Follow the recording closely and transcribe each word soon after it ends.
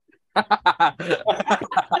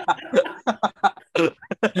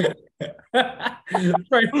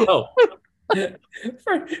Oh,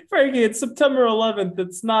 Frankie, it's September 11th.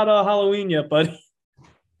 It's not Halloween yet, buddy.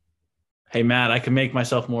 hey, Matt, I can make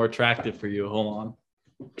myself more attractive for you. Hold on.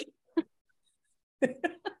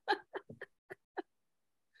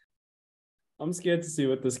 I'm scared to see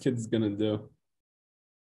what this kid's gonna do.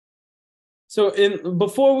 So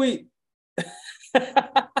before we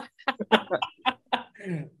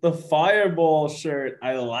the fireball shirt,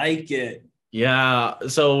 I like it. Yeah.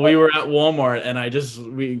 So we were at Walmart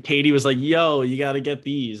and Katie was like, yo, you got to get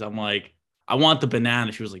these. I'm like, I want the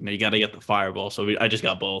banana. She was like, no, you got to get the fireball. So I just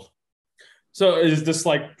got both. So is this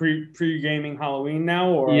like pre-gaming Halloween now,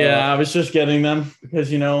 or Yeah, I was just getting them because,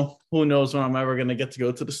 who knows when I'm ever going to get to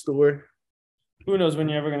go to the store. who knows when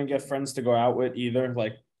you're ever gonna get friends to go out with either?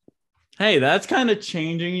 Like, Hey, that's kind of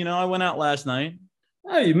changing. I went out last night.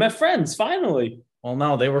 oh, you met friends finally. Well,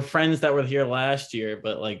 no, they were friends that were here last year,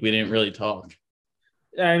 but like we didn't really talk.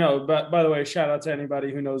 Yeah, I know. But by the way, shout out to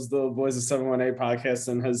anybody who knows the Boys of 718 podcast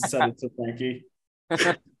and has said it to Frankie.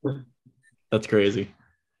 That's crazy.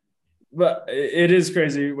 But it is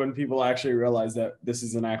crazy when people actually realize that this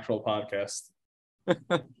is an actual podcast.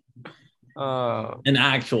 An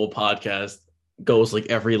actual podcast goes like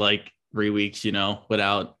every 3 weeks,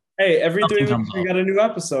 without. Hey, every 3 Nothing weeks comes we up. got a new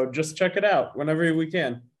episode. Just check it out whenever we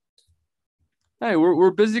can. Hey,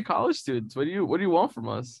 we're busy college students. What do you want from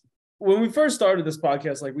us? When we first started this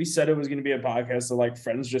podcast, we said it was going to be a podcast of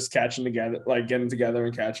friends just catching together, getting together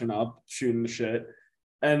and catching up, shooting the shit.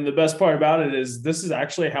 And the best part about it is this is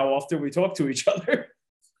actually how often we talk to each other.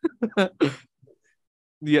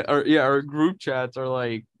 Our group chats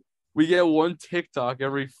are we get one TikTok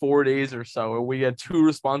every 4 days or so, and we get 2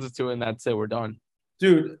 responses to it, and that's it. We're done.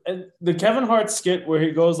 Dude, and the Kevin Hart skit where he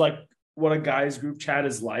goes what a guy's group chat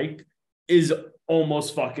is like is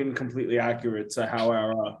almost fucking completely accurate to how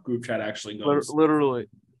our group chat actually goes. Literally.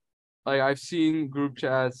 I've seen group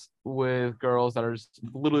chats with girls that are just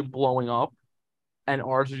literally blowing up, and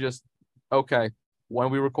ours are just, okay, when are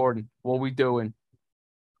we recording? What are we doing?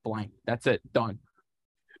 Blank. That's it. Done.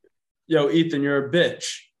 Yo, Ethan, you're a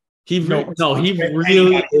bitch. He really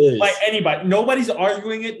anybody, is. Anybody. Nobody's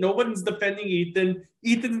arguing it. Nobody's defending Ethan.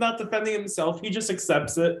 Ethan's not defending himself. He just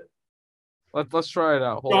accepts it. Let's try it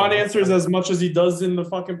out. John answers as much as he does in the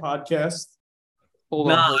fucking podcast.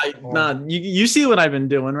 Hold on. You see what I've been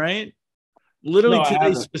doing, right? Literally No,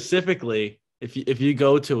 today specifically, if you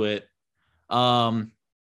go to it, Ethan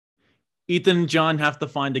and John have to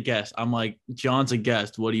find a guest. I'm like, John's a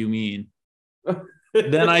guest. What do you mean?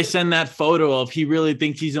 Then I send that photo of he really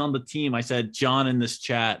thinks he's on the team. I said, John in this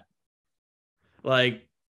chat. No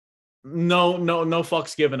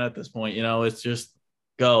fucks given at this point. It's just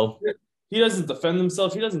go. He doesn't defend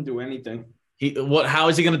himself. He doesn't do anything. How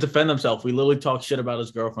is he going to defend himself? We literally talk shit about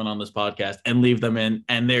his girlfriend on this podcast and leave them in,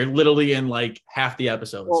 and they're literally in half the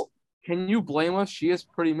episodes. Well, can you blame us? She is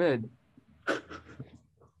pretty mid. Well,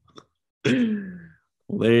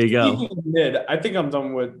 there you go. Mid. I think I'm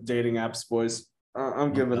done with dating apps, boys.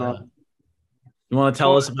 I'm giving up. You want to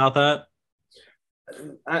tell us about that?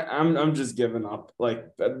 I'm just giving up.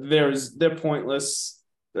 They're pointless.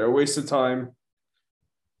 They're a waste of time.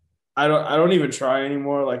 I don't even try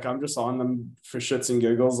anymore. I'm just on them for shits and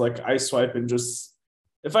giggles. I swipe and just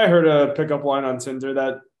if I heard a pickup line on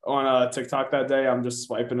Tinder on TikTok that day, I'm just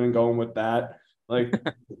swiping and going with that.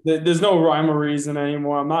 There's no rhyme or reason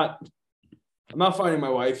anymore. I'm not finding my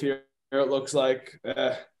wife here. It looks like.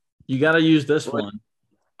 You got to use this one.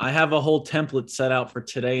 I have a whole template set out for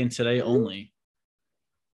today and today only.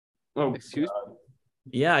 Oh, excuse me?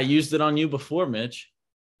 Yeah, I used it on you before, Mitch.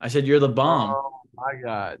 I said you're the bomb. Oh my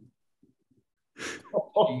God.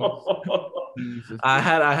 I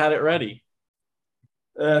had it ready.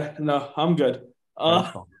 No, I'm good.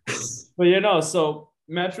 But so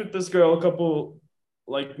matched with this girl a couple,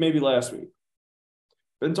 maybe last week.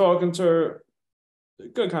 Been talking to her,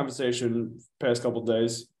 good conversation past couple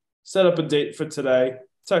days. Set up a date for today.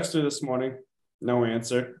 Text her this morning, no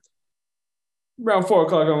answer. Around 4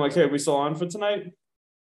 o'clock, I'm like, hey, we still on for tonight?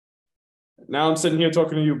 Now I'm sitting here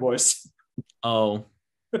talking to you boys. Oh,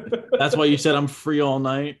 that's why you said I'm free all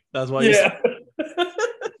night. That's why you said.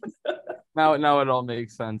 Now it all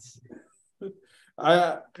makes sense.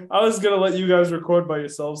 I was gonna let you guys record by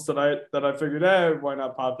yourselves tonight. That I figured, why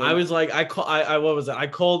not pop in? I was like, what was it? I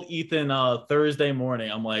called Ethan Thursday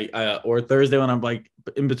morning. I'm like, or Thursday when I'm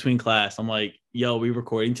in between class. I'm like, yo, we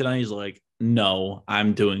recording tonight? He's like, no,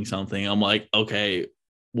 I'm doing something. I'm like, okay,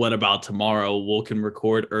 what about tomorrow? We can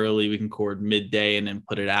record early. We can record midday and then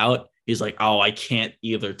put it out. He's like, oh, I can't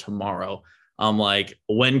either tomorrow. I'm like,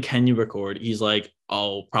 when can you record? He's like,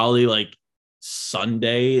 oh, probably like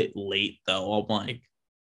Sunday late though. I'm like,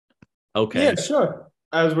 okay. Yeah, sure.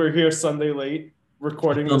 As we're here Sunday late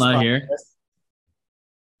recording Still this not podcast. here.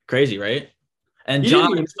 Crazy, right? And He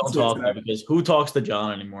John didn't even don't talk to me because who talks to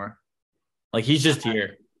John anymore? Like he's just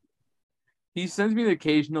here. He sends me the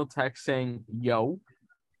occasional text saying "yo,"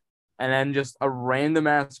 and then just a random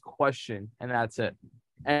ass question, and that's it,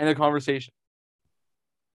 and a conversation.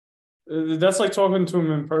 That's like talking to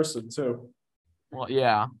him in person too. Well,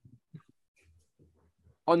 yeah.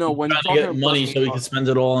 Oh no, when Trying to talking get in money person, so he can spend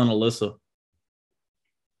it all on Alyssa.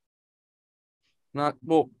 not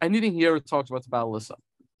well. Anything he ever talks about is about Alyssa.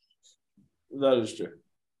 That is true.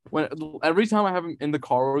 When every time I have him in the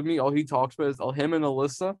car with me, all he talks about is him and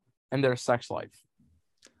Alyssa and their sex life.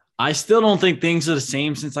 I still don't think things are the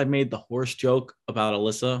same since I made the horse joke about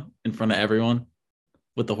Alyssa in front of everyone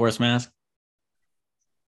with the horse mask.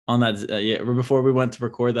 On that, before we went to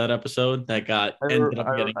record that episode, that ended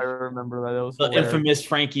up getting I remember that. It was the hilarious. infamous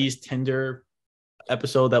Frankie's Tinder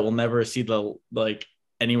episode that will never see the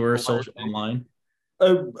anywhere social online.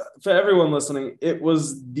 For everyone listening, it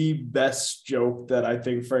was the best joke that I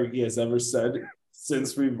think Frankie has ever said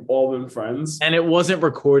since we've all been friends. And it wasn't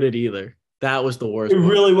recorded either. That was the worst. It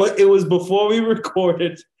really was. It was before we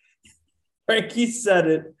recorded. Frankie said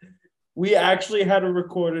it. We actually had to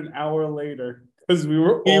record an hour later because we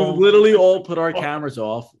literally all put our cameras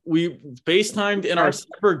off. We FaceTimed in our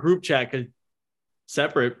separate group chat,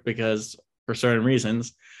 separate because for certain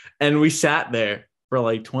reasons, and we sat there for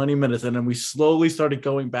like 20 minutes, and then we slowly started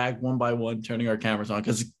going back one by one, turning our cameras on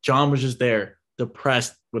because John was just there,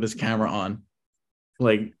 depressed with his camera on.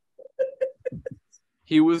 Like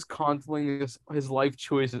he was contemplating his life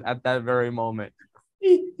choices at that very moment.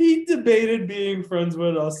 He debated being friends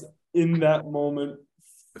with us in that moment.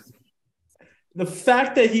 The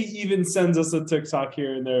fact that he even sends us a TikTok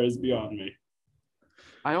here and there is beyond me.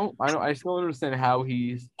 I still don't understand how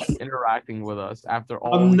he's interacting with us after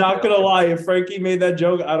all. I'm not gonna lie. If Frankie made that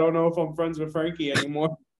joke, I don't know if I'm friends with Frankie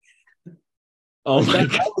anymore. Oh my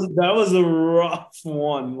God. That was a rough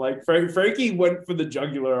one. Like Frankie went for the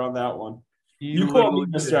jugular on that one. You called me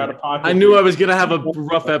Mr. Out of Pocket. I knew I was gonna have a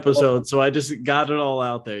rough episode, so I just got it all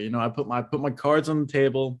out there. I put my cards on the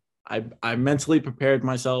table. I mentally prepared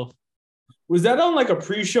myself. Was that on like a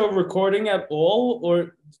pre-show recording at all,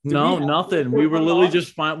 or no? Nothing. We were literally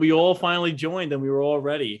just fine. We all finally joined, and we were all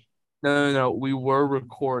ready. No. We were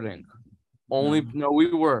recording. We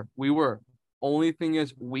were. Only thing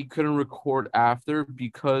is, we couldn't record after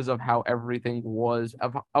because of how everything was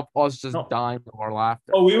of us just dying of our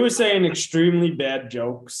laughter. Oh, we were saying extremely bad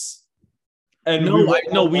jokes, and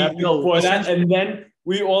and then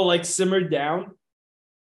we all like simmered down.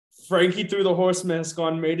 Frankie threw the horse mask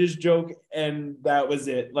on, made his joke, and that was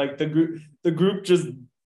it. Like the group just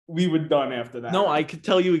we were done after that. No, I could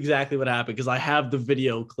tell you exactly what happened because I have the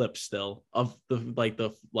video clips still of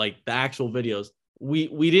the actual videos.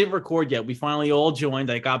 We didn't record yet. We finally all joined.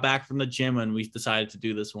 I got back from the gym and we decided to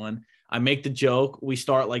do this one. I make the joke. We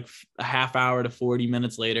start like a half hour to 40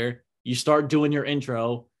 minutes later. You start doing your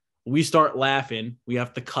intro. We start laughing. We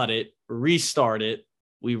have to cut it, restart it.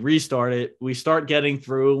 We restart it. We start getting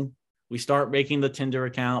through. We start making the Tinder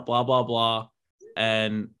account, blah, blah, blah.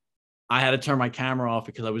 And I had to turn my camera off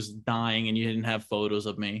because I was dying and you didn't have photos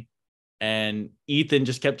of me. And Ethan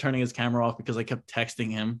just kept turning his camera off because I kept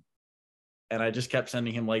texting him. And I just kept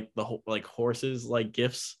sending him like the whole horses, like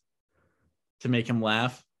gifts to make him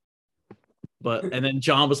laugh. And then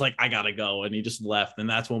John was like, I gotta go. And he just left. And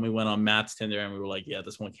that's when we went on Matt's Tinder and we were like, yeah,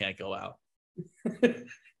 this one can't go out.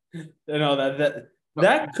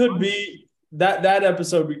 That could be that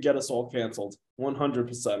episode would get us all canceled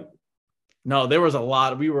 100%. No, there was a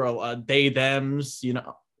lot. We were they thems,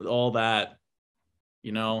 all that,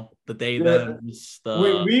 the they thems.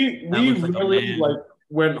 We really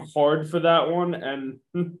went hard for that one, and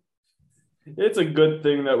it's a good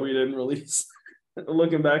thing that we didn't release.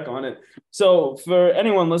 Looking back on it. So for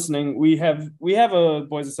anyone listening, we have a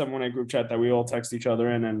Boys of 718 group chat that we all text each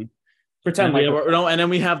other in and pretend and then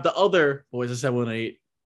we have the other Boys of 718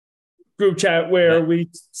 group chat where we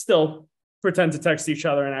still pretend to text each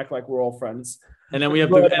other and act like we're all friends. And then we have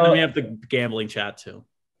the gambling chat too.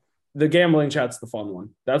 The gambling chat's the fun one.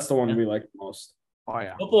 That's the one we like the most. Oh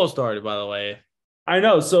yeah. Football started, by the way. I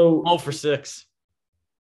know. So 0-for-6.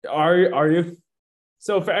 Are you?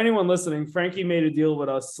 So for anyone listening, Frankie made a deal with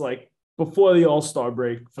us like before the All-Star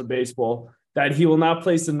break for baseball that he will not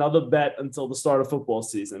place another bet until the start of football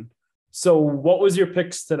season. So what was your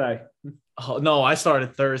picks today? Oh, no, I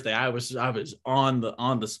started Thursday. I was on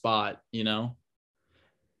the spot,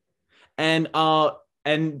 And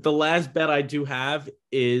And the last bet I do have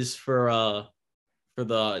is for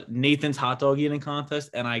the Nathan's hot dog eating contest,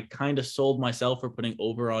 and I kind of sold myself for putting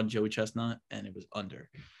over on Joey Chestnut, and it was under.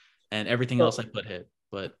 And everything else I put hit.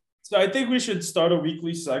 But so I think we should start a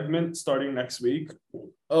weekly segment starting next week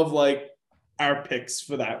of like our picks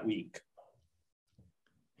for that week.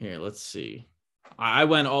 Here, let's see. I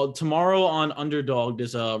went all tomorrow on Underdog.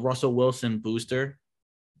 There's a Russell Wilson booster,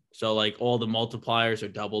 so like all the multipliers are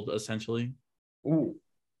doubled essentially. Ooh.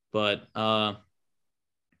 But where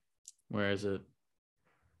is it?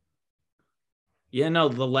 Yeah, no,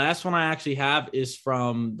 the last one I actually have is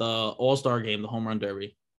from the All-Star game, the home run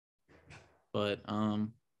derby. But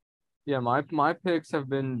yeah, my picks have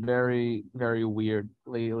been very, very weird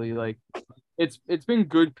lately. Like it's been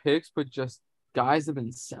good picks, but just guys have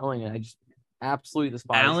been selling it. I just absolutely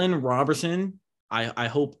despise Allen Robertson. I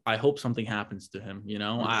hope something happens to him. You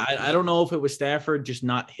know, I don't know if it was Stafford just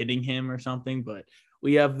not hitting him or something, but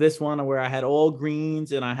we have this one where I had all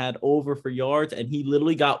greens and I had over for yards, and he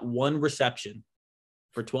literally got one reception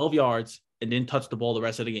for 12 yards and didn't touch the ball the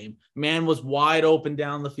rest of the game. Man was wide open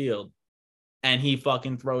down the field, and he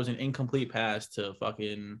fucking throws an incomplete pass to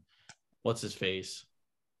fucking what's his face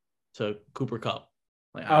to Cooper Kupp.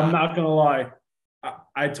 Like, I'm not gonna lie,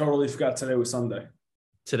 I totally forgot today was Sunday.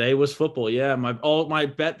 Today was football. Yeah, my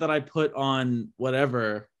bet that I put on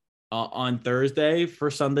whatever on Thursday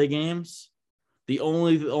for Sunday games. The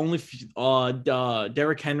only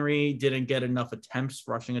Derrick Henry didn't get enough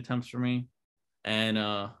rushing attempts for me,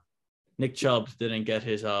 and Nick Chubb didn't get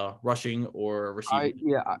his rushing or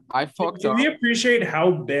receiving. I fucked up. Do we appreciate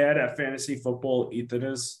how bad at fantasy football Ethan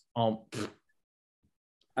is?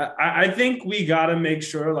 I think we gotta make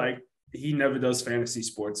sure like he never does fantasy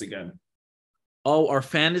sports again. Oh, our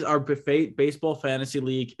baseball fantasy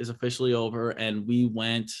league is officially over, and we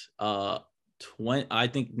went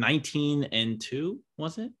 19-2,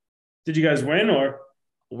 was it? Did you guys win or?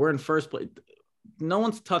 We're in first place. No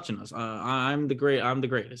one's touching us. I'm the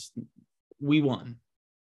greatest. We won.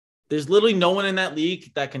 There's literally no one in that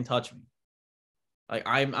league that can touch me. Like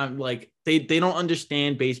I'm like they don't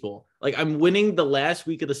understand baseball. Like I'm winning the last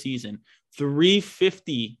week of the season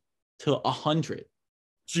 350 to 100.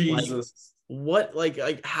 Jesus. What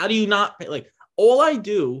like how do you not like all I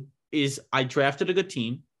do is I drafted a good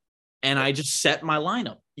team and I just set my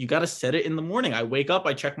lineup. You got to set it in the morning. I wake up,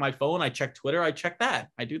 I check my phone, I check Twitter, I check that.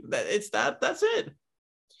 I do that. That's it.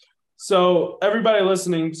 So everybody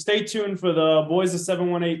listening, stay tuned for the Boys of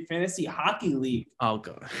 718 Fantasy Hockey League. Oh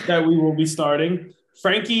god. That we will be starting.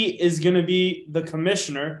 Frankie is going to be the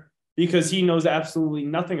commissioner because he knows absolutely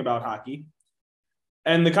nothing about hockey.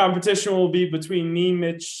 And the competition will be between me,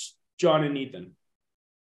 Mitch, John, and Ethan.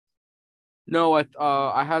 No,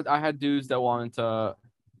 I had dudes that wanted to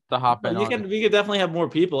hop in. We could definitely have more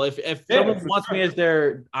people. If someone wants me as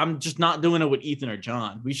their, I'm just not doing it with Ethan or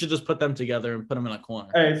John. We should just put them together and put them in a corner.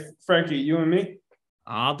 Hey, Frankie, you and me.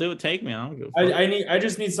 I'll do it. Take me. I'll go. I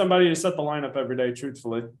just need somebody to set the lineup every day.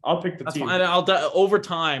 Truthfully, I'll pick the team. Fine. I'll over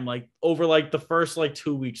time, like over like the first like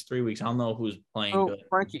 2 weeks, 3 weeks. I'll know who's playing good.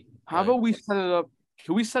 Frankie, how about we set it up?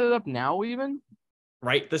 Can we set it up now even?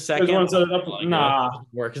 Right the second. Nah.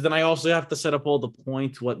 Because then I also have to set up all the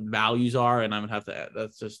points, what values are, and I'm gonna have to.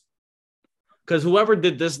 That's just because whoever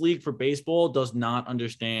did this league for baseball does not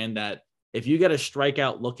understand that if you get a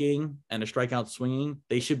strikeout looking and a strikeout swinging,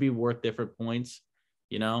 they should be worth different points.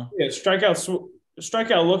 You know? Yeah,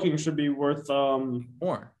 strikeout looking should be worth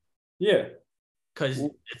more. Yeah, because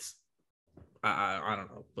it's I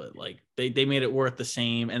don't know, but like they made it worth the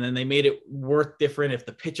same, and then they made it worth different if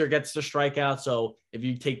the pitcher gets the strikeout. So if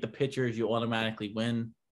you take the pitchers, you automatically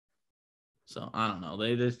win. So I don't know.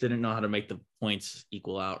 They just didn't know how to make the points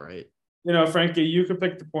equal out, right? You know, Frankie, you could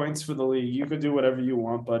pick the points for the league. You could do whatever you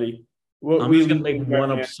want, buddy. I'm just gonna make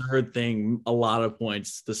one absurd thing a lot of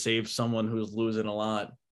points to save someone who's losing a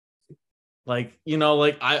lot. Like, you know,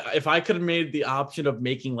 like if I could have made the option of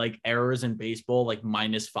making like errors in baseball like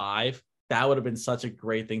 -5, that would have been such a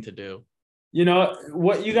great thing to do. You know,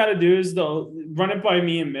 what you got to do is, though, run it by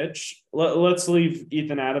me and Mitch. Let's leave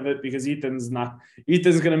Ethan out of it because Ethan's going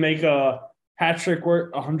to make a hat trick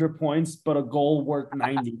worth 100 points, but a goal worth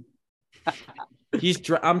 90.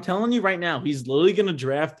 I'm telling you right now, he's literally going to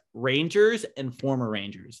draft Rangers and former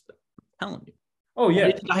Rangers. I'm telling you. Oh,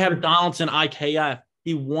 yeah. I have Donaldson, IKF.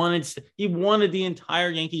 He wanted the entire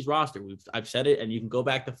Yankees roster. I've said it, and you can go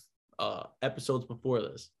back to episodes before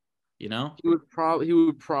this. You know, he would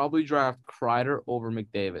probably draft Kreider over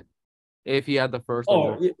McDavid if he had the first.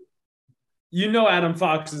 Oh, you know, Adam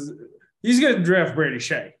Fox he's going to draft Brady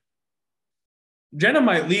Shea. Jenna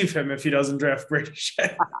might leave him if he doesn't draft Brady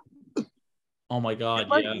Shea. Oh my God,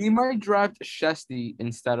 yeah. He might draft Shesty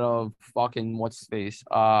instead of fucking what's his face?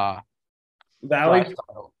 Valley.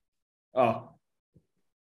 Drysdale. Oh,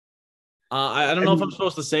 I don't know if I'm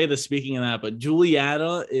supposed to say this. Speaking of that, but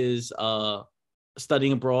Juliana is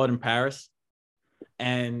studying abroad in Paris,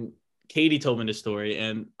 and Katie told me this story.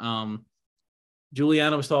 And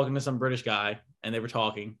Juliana was talking to some British guy, and they were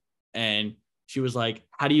talking, and she was like,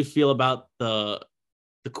 "How do you feel about the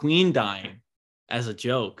Queen dying?" as a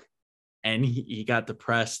joke, and he got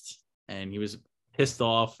depressed and he was pissed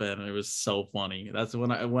off, and it was so funny. That's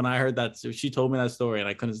when I heard that. She told me that story, and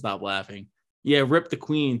I couldn't stop laughing. Yeah, rip the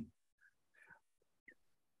Queen.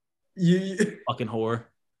 you Fucking whore.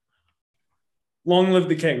 long live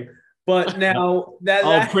the king. But now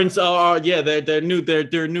Prince. Yeah, their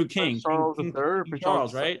new king, Charles King III,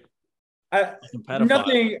 Charles, right?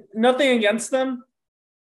 nothing against them.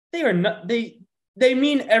 They are not. They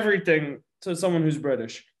mean everything to someone who's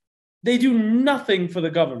British. They do nothing for the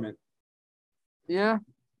government. Yeah,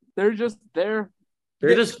 they're just there.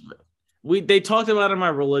 They talked about in my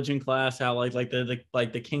religion class how like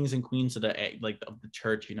the kings and queens of the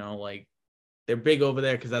church, you know, like they're big over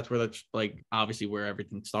there because that's where obviously where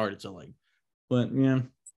everything started. So but yeah,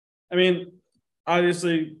 I mean,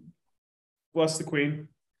 obviously, bless the queen.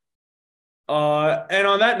 And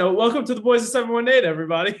on that note, welcome to the Boys of 718,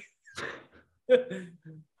 everybody.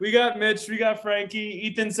 We got Mitch, we got Frankie.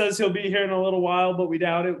 Ethan says he'll be here in a little while, but we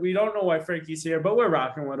doubt it. We don't know why Frankie's here, but we're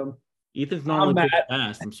rocking with him. Ethan's normally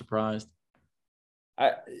fast. I'm surprised.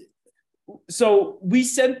 So we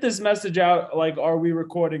sent this message out, like, are we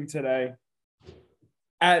recording today?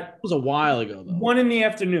 It was a while ago, though. 1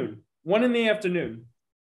 PM. 1 PM.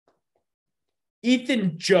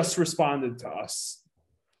 Ethan just responded to us.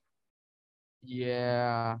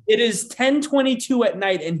 Yeah. It is 10:22 at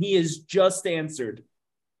night, and he has just answered.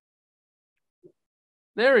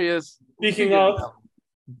 There he is. Speaking of,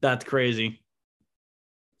 that's crazy.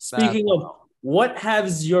 Speaking of, what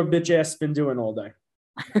has your bitch ass been doing all day?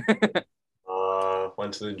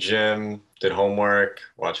 Went to the gym, did homework,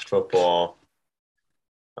 watched football.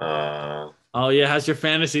 Oh yeah, how's your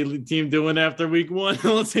fantasy team doing after week 1?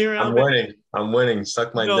 Let's hear it. I'm winning.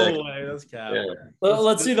 Suck my dick. No way, that's cap. Yeah.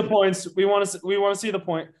 Let's see the points. We want to see the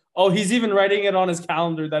point. Oh, he's even writing it on his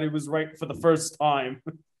calendar that he was right for the first time.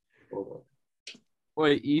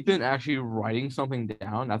 Wait, Ethan actually writing something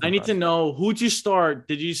down? That's I need to know, who'd you start?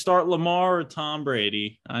 Did you start Lamar or Tom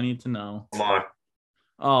Brady? I need to know. Lamar.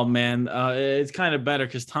 Oh man, it's kind of better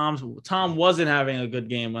because Tom wasn't having a good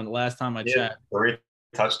game when last time I checked. 3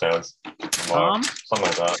 touchdowns. Tom? Something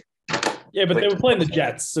like that. Yeah, but they were playing the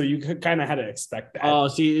Jets, so you kind of had to expect that. Oh,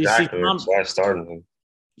 exactly. That's why I started him.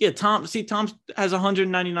 Yeah, Tom has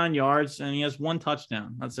 199 yards and he has 1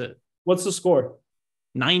 touchdown. That's it. What's the score?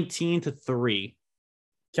 19-3.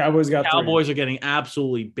 Cowboys are getting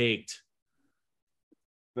absolutely baked.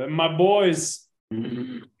 My boys.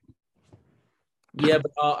 Yeah,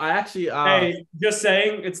 but I actually hey, just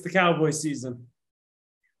saying, it's the Cowboy season.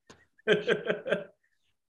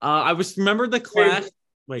 I was remember the class.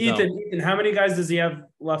 Wait, Ethan, how many guys does he have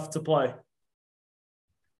left to play?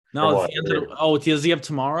 No, does he have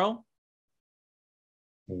tomorrow?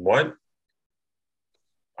 What?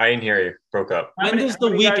 I didn't hear you. Broke up. When does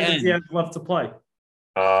the weekend does he have left to play?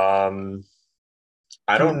 I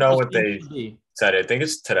don't know what they said. I think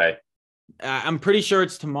it's today. I'm pretty sure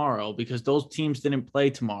it's tomorrow because those teams didn't play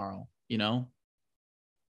tomorrow, you know?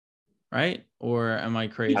 Right? Or am I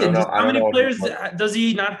crazy? How many players does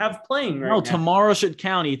he not have playing right now? No, tomorrow should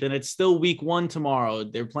count, Ethan. It's still week 1 tomorrow.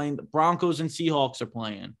 They're playing. The Broncos and Seahawks are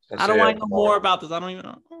playing. How do I know more about this? I don't even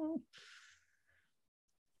know.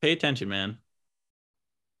 Pay attention, man.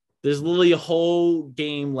 There's literally a whole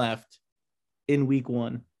game left in week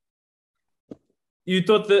 1. You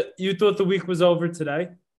thought the week was over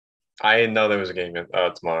today? I didn't know there was a game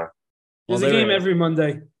tomorrow. There's a game every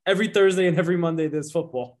Monday. Every Thursday and every Monday there's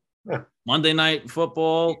football. Monday night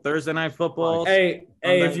football, Thursday night football. Hey,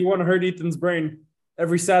 if you want to hurt Ethan's brain,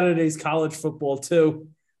 every Saturday's college football too.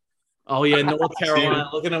 Oh yeah, North Carolina.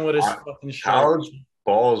 Look at him with his fucking shirt. College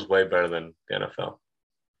ball is way better than the NFL.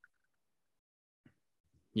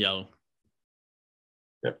 Yo.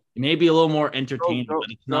 Yep. It may be a little more entertaining, but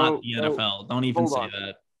it's not the NFL. Don't even say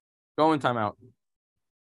that. Go in timeout.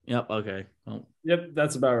 Yep. Okay. Well, yep,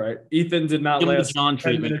 that's about right. Ethan did not last 10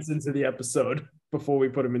 treatment. minutes into the episode before we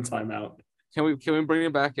put him in timeout. Can we bring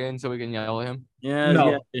him back in so we can yell at him? Yeah.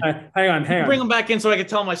 No. Yeah. Hang on. Bring him back in so I can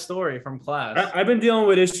tell my story from class. I've been dealing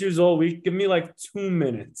with issues all week. Give me like 2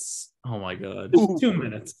 minutes. Oh my god. 2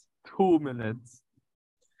 minutes. 2 minutes.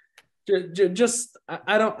 Just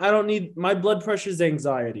I don't need, my blood pressure is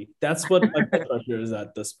anxiety. That's what my blood pressure is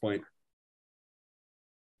at this point.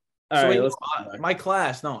 All So right, wait, my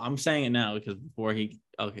class. No, I'm saying it now because before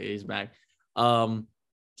he's back.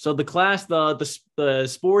 So the class, the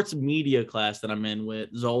sports media class that I'm in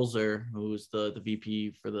with Zolzer, who's the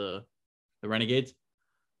VP for the Renegades.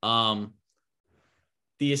 The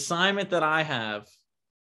assignment that I have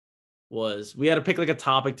was we had to pick like a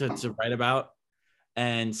topic to write about,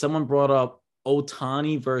 and someone brought up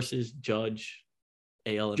Ohtani versus Judge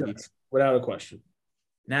AL MVP. Without a question.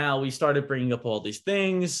 Now we started bringing up all these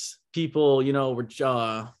things. People, were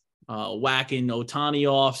whacking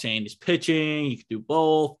Ohtani off, saying he's pitching, he could do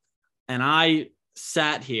both. And I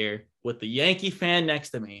sat here with the Yankee fan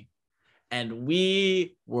next to me, and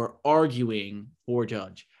we were arguing for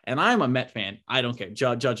Judge. And I'm a Met fan. I don't care.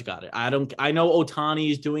 Judge got it. I know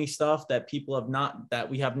Ohtani is doing stuff that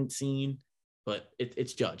we haven't seen, but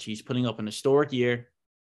it's Judge. He's putting up an historic year.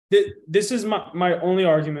 This is my only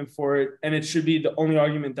argument for it, and it should be the only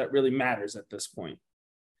argument that really matters at this point.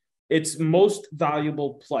 It's most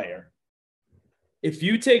valuable player. If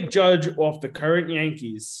you take Judge off the current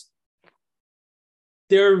Yankees,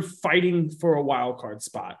 they're fighting for a wild card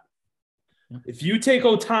spot. If you take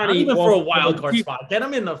Ohtani, not even for a wild card spot, get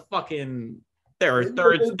them in the fucking. They're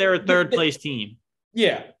a third place team.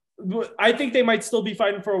 Yeah, I think they might still be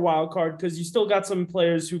fighting for a wild card because you still got some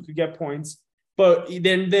players who could get points, but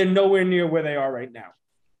then they're nowhere near where they are right now.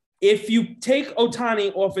 If you take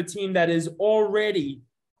Ohtani off a team that is already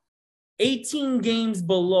 18 games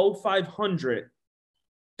below 500,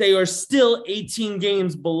 they are still 18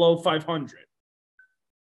 games below 500.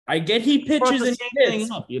 I get he pitches and hits,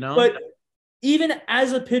 but even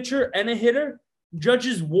as a pitcher and a hitter,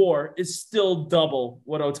 Judge's WAR is still double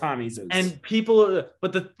what Ohtani's is. And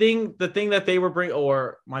but the thing that they were bringing,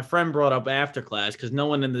 or my friend brought up after class, because no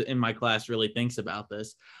one in my class really thinks about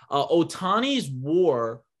this. Ohtani's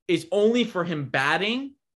WAR is only for him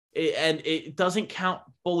batting, and it doesn't count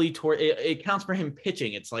fully toward. It counts for him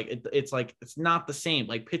pitching. It's not the same.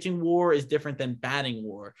 Like pitching WAR is different than batting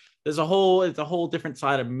WAR. It's a whole different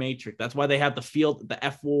side of matrix. That's why they have the field, the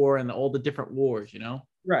F WAR, and all the different wars.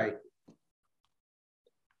 Right.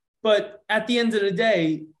 But at the end of the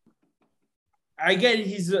day, I get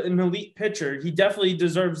he's an elite pitcher. He definitely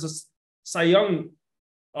deserves a Cy Young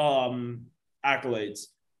accolades.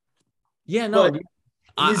 Yeah, no,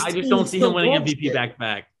 I just don't see him winning MVP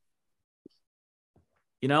back-to-back.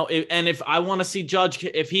 And if I want to see Judge,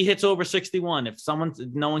 if he hits over 61,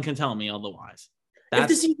 no one can tell me otherwise. If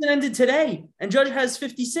the season ended today and Judge has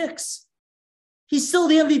 56, he's still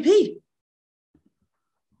the MVP.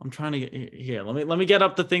 I'm trying to get here. Let me get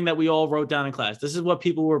up the thing that we all wrote down in class. This is what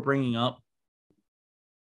people were bringing up.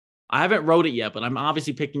 I haven't wrote it yet, but I'm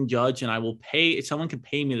obviously picking Judge, and I will pay. If someone can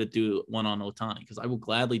pay me to do one on Ohtani, because I will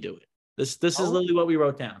gladly do it. This is literally what we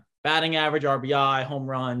wrote down: batting average, RBI, home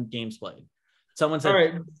run, games played. Someone said,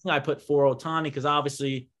 right. I put 4 Ohtani because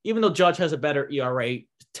obviously, even though Judge has a better ERA,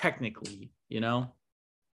 technically,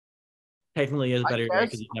 technically he has a better ERA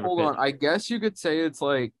because he's never pitched. Hold on. I guess you could say it's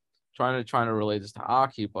like trying to relate this to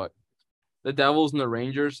hockey, but the Devils and the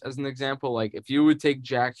Rangers, as an example, like if you would take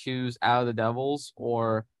Jack Hughes out of the Devils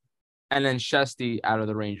and then Shesty out of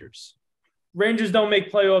the Rangers. Rangers don't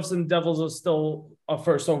make playoffs and Devils are still a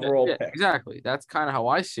first overall pick. Exactly. That's kind of how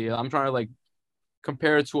I see it. I'm trying to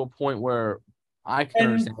compare it to a point where I can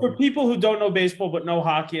understand. For people who don't know baseball but know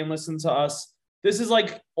hockey and listen to us, this is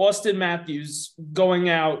like Austin Matthews going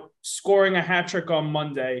out, scoring a hat trick on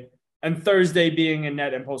Monday, and Thursday being in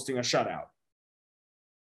net and posting a shutout.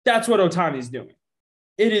 That's what Ohtani's doing.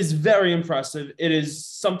 It is very impressive. It is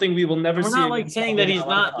something we will never see. We're not saying that he's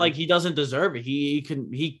not he doesn't deserve it.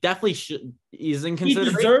 He definitely should. He's in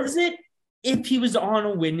consideration. He deserves it if he was on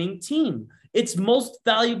a winning team. It's most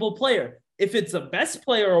valuable player. If it's a best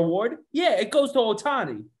player award, yeah, it goes to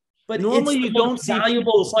Ohtani. But normally it's you don't see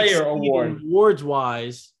valuable player award awards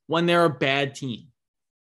wise when they're a bad team.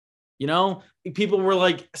 People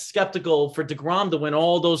were skeptical for DeGrom to win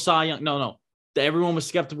all those Cy Young. No. Everyone was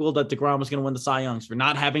skeptical that DeGrom was going to win the Cy Youngs for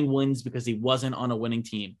not having wins because he wasn't on a winning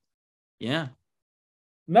team. Yeah.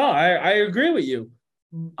 No, I agree with you.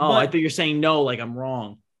 Oh, I thought you're saying no, like I'm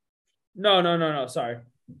wrong. No. Sorry.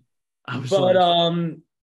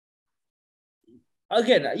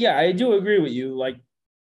 Again, yeah, I do agree with you.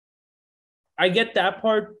 I get that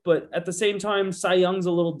part, but at the same time, Cy Young's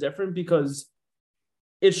a little different because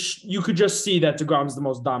you could just see that DeGrom's the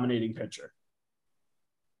most dominating pitcher.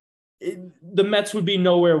 The Mets would be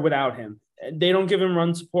nowhere without him. They don't give him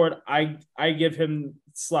run support. I give him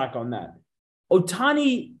slack on that.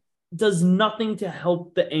 Ohtani does nothing to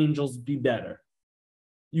help the Angels be better.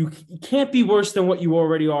 You can't be worse than what you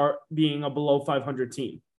already are being a below 500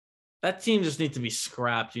 team. That team just needs to be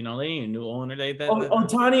scrapped. They need a new owner.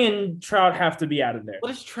 Ohtani and Trout have to be out of there. What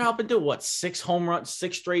has Trout been doing? What, 6 home runs,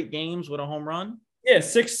 6 straight games with a home run? Yeah,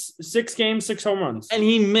 six games, 6 home runs. And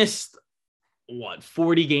he missed,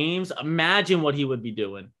 40 games? Imagine what he would be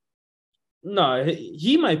doing. No,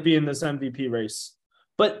 he might be in this MVP race.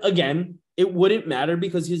 But again, it wouldn't matter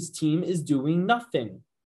because his team is doing nothing.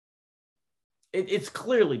 It's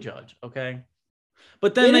clearly Judge, okay?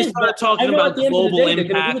 But then they started talking about global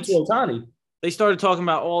impact. They started talking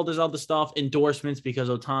about all this other stuff, endorsements, because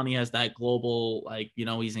Ohtani has that global,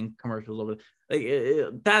 he's in commercials over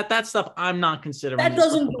that stuff. I'm not considering. That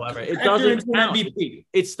doesn't. It doesn't count.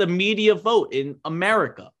 It's the media vote in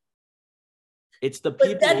America. It's the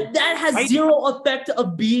people. But that has zero effect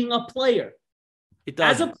of being a player. It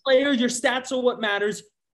does. As a player, your stats are what matters.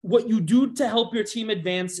 What you do to help your team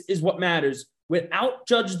advance is what matters. Without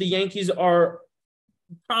Judge, the Yankees are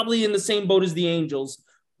probably in the same boat as the Angels.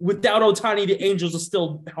 Without Ohtani, the Angels are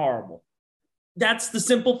still horrible. That's the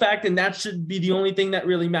simple fact, and that should be the only thing that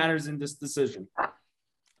really matters in this decision.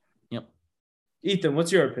 Yep. Ethan,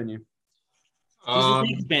 what's your opinion? He's a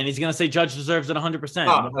Yankees fan. He's going to say Judge deserves it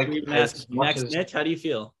 100%. Next, Mitch, how do you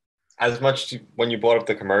feel? As much when you brought up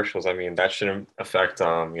the commercials, I mean, that shouldn't affect,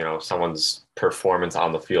 someone's performance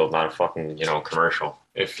on the field, not a fucking, commercial.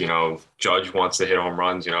 If, Judge wants to hit home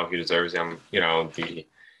runs, he deserves them, the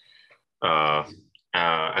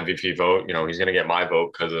MVP vote, he's going to get my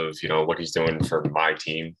vote because of, what he's doing for my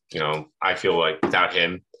team. I feel like without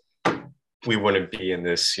him, we wouldn't be in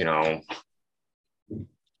this,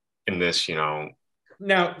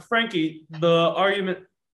 Now, Frankie, the argument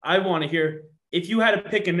I want to hear, if you had to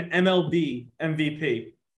pick an MLB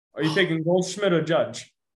MVP, are you picking Goldschmidt or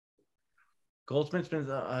Judge? Goldschmidt's been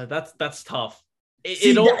that's tough.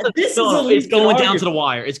 It's going down to the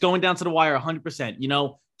wire. It's going down to the wire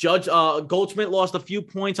 100%. Judge Goldschmidt lost a few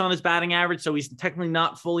points on his batting average, so he's technically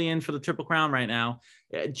not fully in for the Triple Crown right now.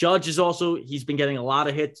 Judge is also, he's been getting a lot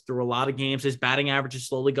of hits through a lot of games. His batting average is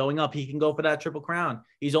slowly going up. He can go for that Triple Crown.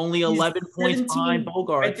 He's only 11 points behind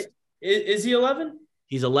Bogarts. Is he 11?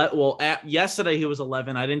 He's 11. Well, yesterday he was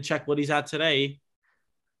 11. I didn't check what he's at today.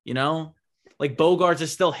 Bogarts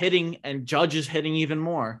is still hitting, and Judge is hitting even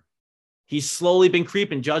more. He's slowly been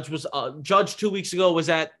creeping. Judge 2 weeks ago was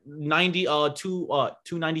at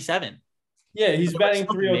 297. Yeah, he's batting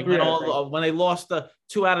 303. When they lost the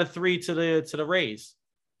 2 out of 3 to the Rays.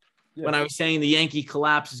 Yeah. When I was saying the Yankee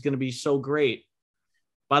collapse is going to be so great.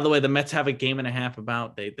 By the way, the Mets have a game and a half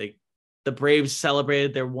about. The Braves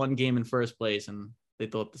celebrated their 1 game in first place, and they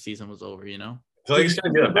thought the season was over. I feel like it's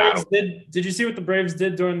going to be a battle. Did you see what the Braves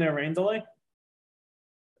did during their rain delay?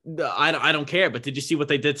 I don't care, but did you see what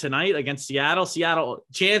they did tonight against Seattle?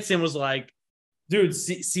 Jansen was like, dude,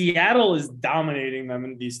 Seattle is dominating them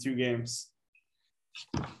in these 2 games.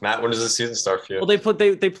 Matt, when does the season start for you? Well, they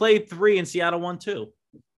played 3 and Seattle won 2.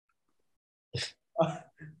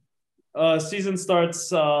 Season starts.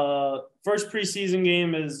 First preseason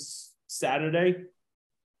game is Saturday,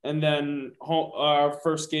 and then our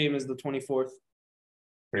first game is the 24th. What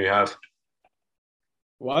do you have?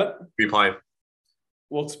 What? Who are you playing?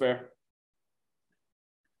 Wilkes-Barre.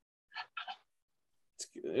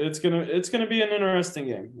 It's gonna be an interesting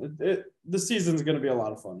game. The season's gonna be a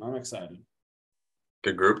lot of fun. I'm excited.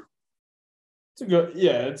 Good group. It's a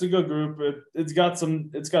good group. It's got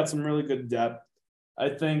some really good depth. I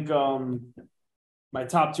think my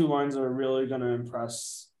top 2 lines are really gonna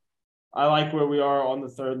impress. I like where we are on the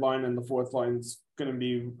 3rd line, and the 4th line's gonna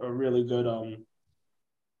be a really good.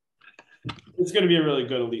 It's gonna be a really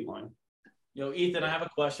good elite line. Yo, Ethan, I have a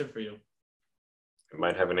question for you. I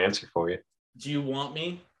might have an answer for you. Do you want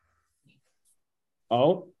me?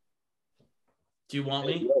 Oh? Do you want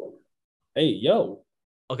me? Hey, yo.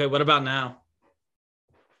 Okay, what about now?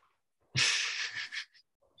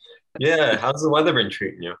 Yeah, how's the weather been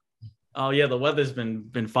treating you? Oh, yeah, the weather's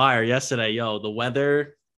been fire yesterday. Yo, the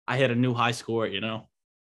weather, I hit a new high score,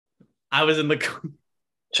 I was in the...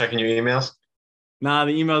 Checking your emails? Nah,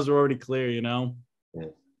 the emails were already clear, Yeah.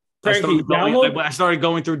 Frankie, I started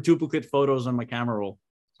going through duplicate photos on my camera roll.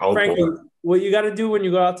 Frankie, what you got to do when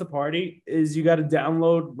you go out to party is you got to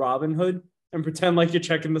download Robinhood and pretend like you're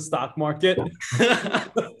checking the stock market.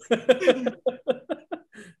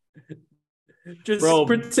 Just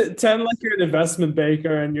pretend like you're an investment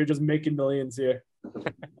banker and you're just making millions here.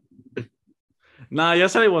 Nah,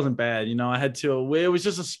 yesterday wasn't bad. I had to. It was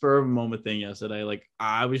just a spur of a moment thing yesterday.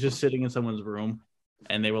 I was just sitting in someone's room,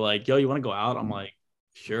 and they were like, "Yo, you want to go out?" I'm like,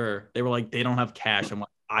 "Sure." They were like, "They don't have cash." I'm like,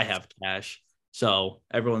 "I have cash." So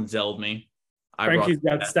everyone zelled me. Frankie's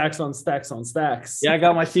got stacks on stacks on stacks. Yeah, I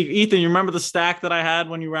got my secret. Ethan, you remember the stack that I had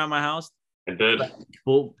when you were at my house? It did.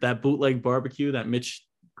 That bootleg barbecue that Mitch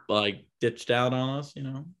like ditched out on us,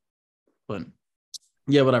 But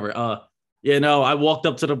yeah, whatever. Yeah, no, I walked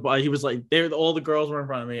up to the he was like, all the girls were in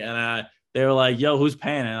front of me, and they were like, yo, who's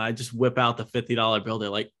paying? And I just whip out the $50 bill. They're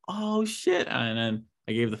like, oh shit. And then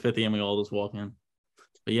I gave the 50 and we all just walk in.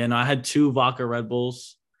 But yeah, no, I had 2 vodka Red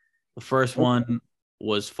Bulls. The first one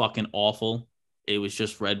was fucking awful. It was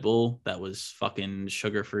just Red Bull that was fucking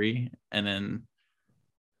sugar free. And then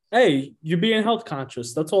Hey, you're being health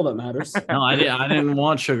conscious. That's all that matters. no, I didn't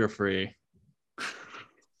want sugar free.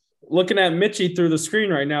 Looking at Mitchie through the screen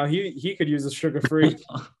right now, he could use a sugar free.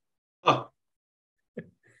 Oh,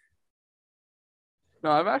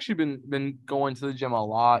 No, I've actually been going to the gym a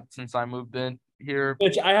lot since I moved in here.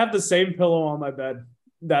 Mitch, I have the same pillow on my bed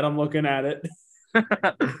that I'm looking at it.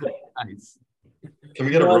 Nice. can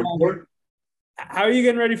we get a room for? How are you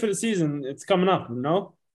getting ready for the season? It's coming up,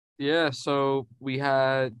 no? Yeah, so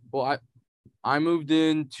I moved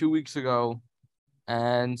in 2 weeks ago,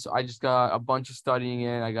 and so I just got a bunch of studying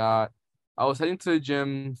in. I was heading to the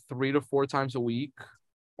gym 3 to 4 times a week,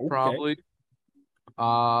 probably.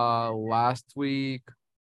 Last week,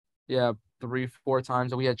 yeah, 3-4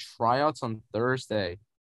 times, and we had tryouts on Thursday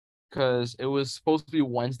because it was supposed to be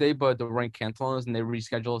Wednesday, but the rain canceled us and they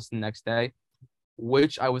rescheduled us the next day,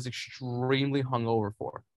 which I was extremely hungover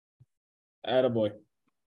for. Attaboy.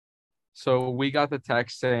 So we got the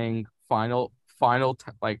text saying final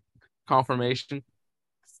confirmation,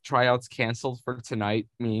 tryouts canceled for tonight,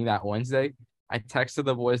 meaning that Wednesday. I texted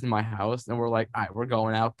the boys in my house and we're like, all right, we're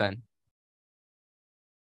going out then.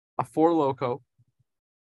 A 4 Loco,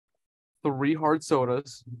 3 hard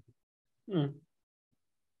sodas,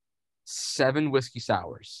 7 whiskey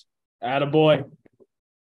sours. Attaboy.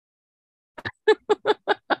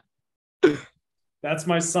 That's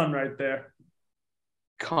my son right there.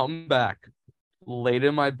 Come back, laid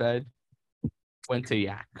in my bed, went to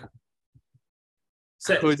yak.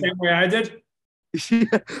 Same way I did?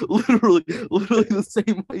 Yeah, literally the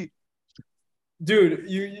same way.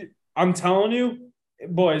 Dude, I'm telling you,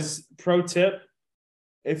 boys, pro tip,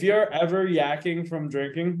 if you're ever yakking from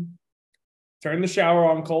drinking, turn the shower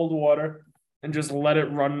on cold water and just let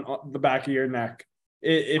it run on the back of your neck.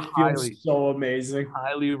 It feels so amazing.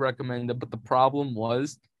 Highly recommended. But the problem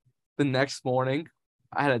was the next morning,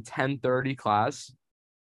 I had a 10:30 class.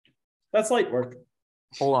 That's light work.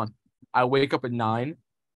 Hold on. I wake up at 9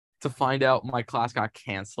 to find out my class got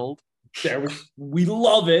canceled. We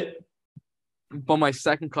love it. But my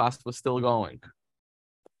second class was still going.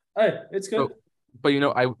 Hey, it's good. So, but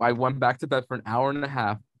I went back to bed for an hour and a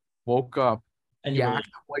half, woke up, and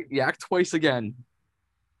yacked twice again.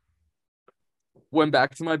 Went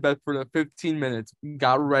back to my bed for the 15 minutes,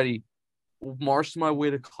 got ready, marched my way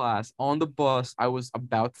to class. On the bus, I was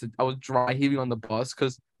dry heaving on the bus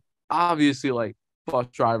because obviously, like, bus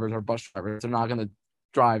drivers are bus drivers. They're not going to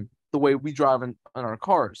drive the way we drive in our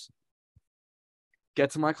cars.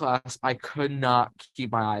 Get to my class, I could not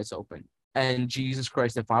keep my eyes open. And Jesus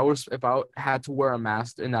Christ, if I had to wear a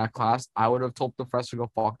mask in that class, I would have told the professor to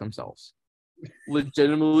go fuck themselves.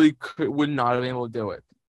 Legitimately would not have been able to do it.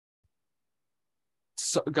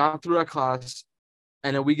 So got through that class,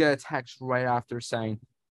 and then we get a text right after saying,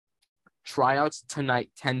 tryouts tonight,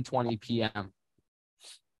 10:20 p.m.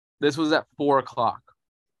 This was at 4 o'clock.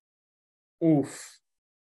 Oof.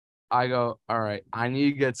 I go, all right, I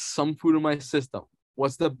need to get some food in my system.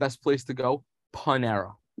 What's the best place to go?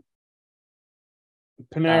 Panera.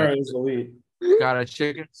 Panera is elite. Got a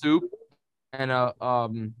chicken soup and a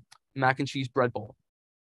mac and cheese bread bowl.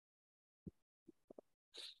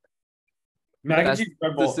 Mac and cheese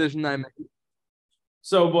bread bowl. Decision I made.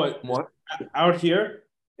 So, but What? Out here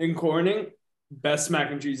in Corning, best mac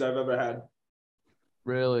and cheese I've ever had.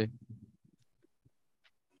 Really?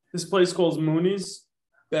 This place called Mooney's.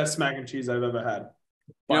 Best mac and cheese I've ever had.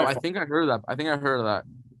 I think I heard of that.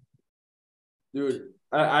 Dude,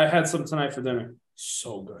 I had some tonight for dinner.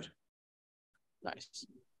 So good. Nice.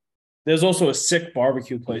 There's also a sick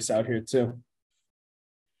barbecue place out here too.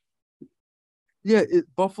 Yeah,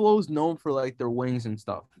 Buffalo's known for like their wings and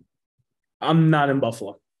stuff. I'm not in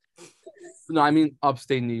Buffalo. No, I mean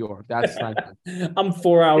upstate New York. That's not. I'm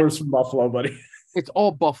 4 hours from Buffalo, buddy. It's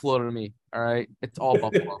all Buffalo to me. All right, it's all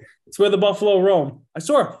Buffalo. It's where the buffalo roam. I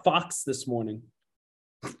saw a fox this morning.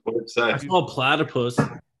 What's that? I saw a platypus.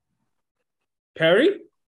 Perry?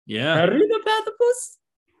 Yeah. Perry the platypus?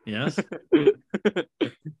 Yes.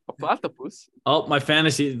 A platypus. Oh,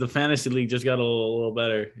 the fantasy league just got a little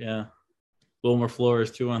better. Yeah. Wilmer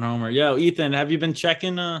Flores 2 on homer. Yo, Ethan, have you been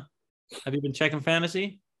checking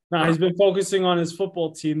fantasy? Nah, he's been focusing on his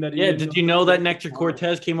football team that he. Yeah, did you know that Nectar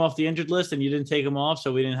Cortez came off the injured list and you didn't take him off,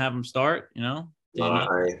 so we didn't have him start? You know? Did you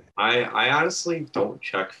know? I honestly don't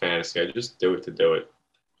check fantasy. I just do it to do it.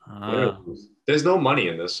 Ah. There's no money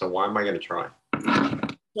in this, so why am I going to try?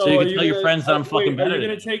 So you can tell your friends that I'm fucking better. Are you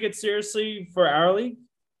going to take it seriously for our league?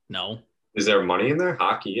 No. Is there money in there?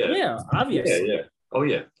 Hockey, yeah. Yeah, obviously. Yeah. Oh,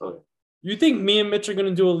 yeah. You think me and Mitch are going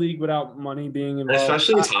to do a league without money being involved?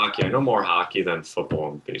 Especially it's hockey. I know more hockey than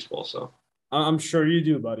football and baseball, so. I'm sure you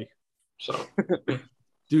do, buddy. So.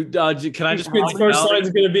 Dude, can I just His first line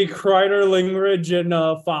is going to be Kreider, Lingridge, and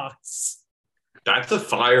Fox. That's a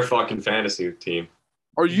fire fucking fantasy team.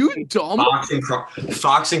 Are you dumb? Fox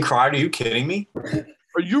and Kreider, are you kidding me?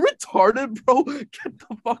 Are you retarded, bro? Get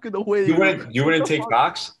the fuck in the way. You wouldn't take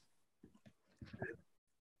Fox?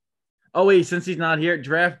 Oh, wait, since he's not here,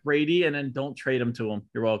 draft Brady and then don't trade him to him.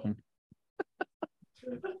 You're welcome.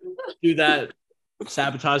 Do that.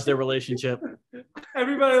 Sabotage their relationship.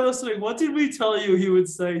 Everybody listening, what did we tell you he would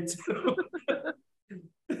say too?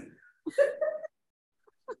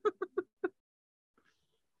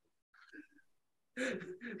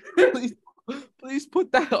 Please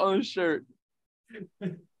put that on a shirt.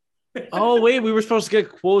 Oh, wait, we were supposed to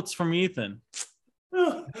get quotes from Ethan.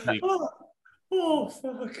 Oh,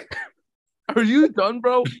 fuck. Are you done,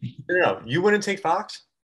 bro? No, you wouldn't take Fox?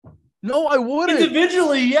 No, I wouldn't.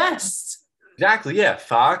 Individually, yes. Exactly, yeah.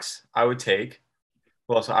 Fox, I would take.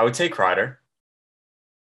 Well, so I would take Kreider.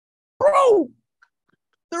 Bro,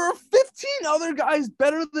 there are 15 other guys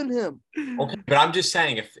better than him. Okay, but I'm just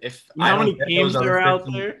saying, if how many teams there are out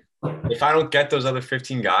there? If I don't get those other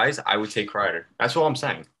 15 guys, I would take Kreider. That's what I'm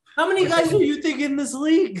saying. How many guys do you think in this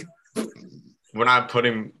league? We're not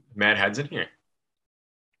putting mad heads in here.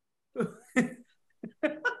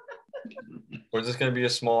 Or is this going to be a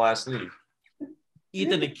small ass league?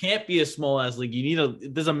 Ethan, it can't be a small ass league.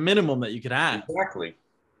 There's a minimum that you could have. Exactly.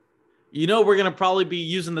 You know, we're gonna probably be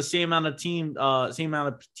using the same amount of teams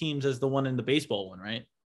as the one in the baseball one, right?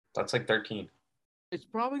 That's like 13. It's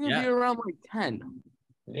probably gonna be around like 10.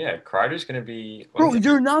 Yeah, Kreider's gonna be. Bro,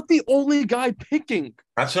 you're not the only guy picking.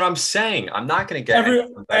 That's what I'm saying. I'm not gonna get.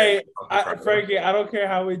 Frankie, I don't care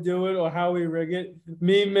how we do it or how we rig it.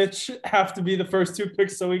 Me and Mitch have to be the first two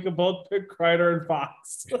picks so we can both pick Kreider and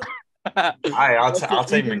Fox. I'll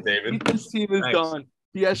take McDavid. This team is done.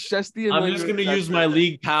 He has Shesty and I'm just gonna use my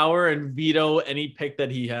league power and veto any pick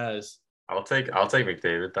that he has. I'll take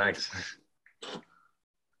McDavid. Thanks.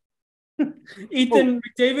 Ethan,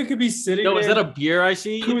 McDavid could be sitting there. Is that a beer I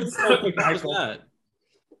see? What's that?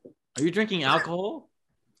 Are you drinking alcohol?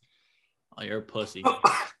 Oh, you're a pussy.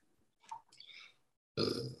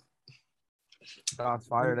 Shots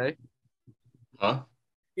fired, eh? Huh?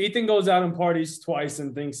 Ethan goes out and parties twice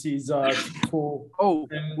and thinks he's cool. Oh,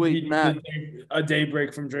 wait, Matt. A day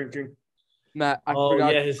break from drinking. Matt, I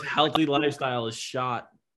forgot. Yeah, his healthy lifestyle is shot.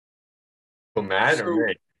 Well, Matt or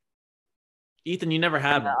me? Ethan, you never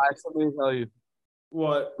had one. I have something to tell you.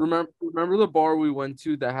 What? Remember the bar we went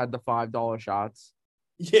to that had the $5 shots?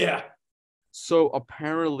 Yeah. So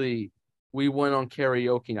apparently we went on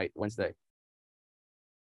karaoke night Wednesday.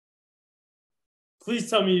 Please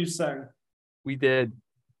tell me you sang. We did.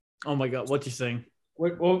 Oh my god, what'd you sing?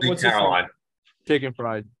 What's your song? Chicken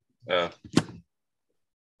fried.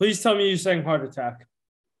 Please tell me you sang Heart Attack.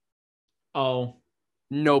 Oh.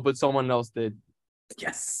 No, but someone else did.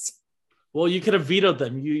 Yes. Well, you could have vetoed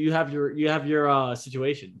them. You have your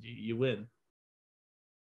situation. You win.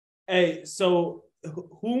 Hey, so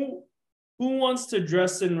who wants to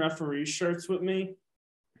dress in referee shirts with me?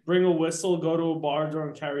 Bring a whistle, go to a bar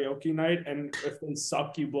during karaoke night, and if they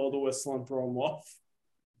suck, you blow the whistle and throw them off.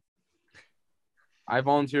 I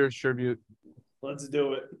volunteer as tribute. Let's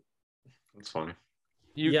do it. That's funny.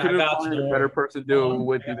 You could have found a better person to do it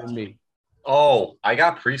with you than me. Oh, I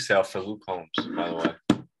got pre-sale for Luke Combs, by the way.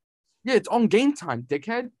 Yeah, it's on Game Time,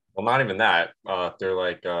 dickhead. Well, not even that. They're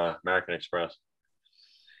like American Express.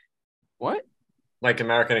 What? Like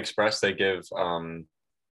American Express, they give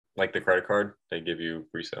like the credit card, they give you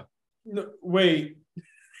pre-sale. No, wait.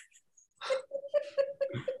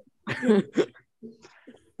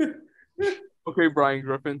 Okay, Brian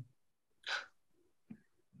Griffin.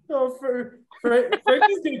 Oh,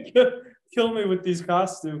 Frankie's gonna kill me with these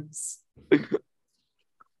costumes.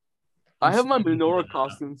 I have my menorah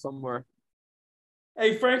costume somewhere.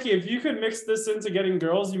 Hey, Frankie, if you could mix this into getting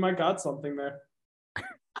girls, you might got something there.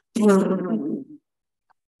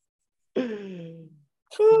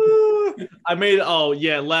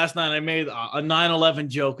 Last night I made a 9/11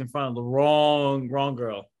 joke in front of the wrong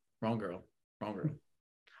girl.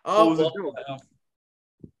 Oh,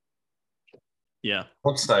 yeah.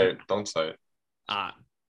 Don't say it.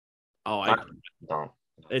 Oh, Don't.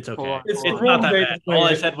 it's Hold okay. on. It's It's the not wrong that day bad. to say All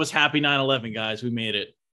I it. said was happy 9/11, guys. We made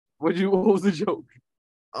it. What was the joke?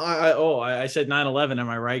 I said 9/11. Am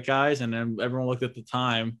I right, guys? And then everyone looked at the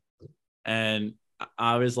time, and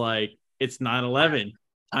I was like, it's 9/11.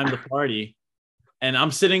 Time to party. And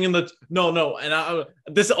I'm sitting in the no, and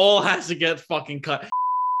this all has to get fucking cut.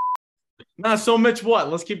 Nah, so Mitch, what?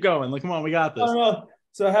 Let's keep going. Like, come on, we got I this. don't know.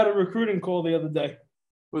 So I had a recruiting call the other day.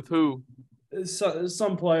 With who?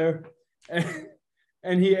 Some player,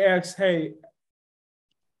 and he asked, "Hey,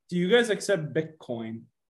 do you guys accept Bitcoin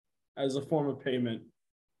as a form of payment?"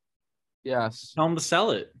 Yes. Tell them to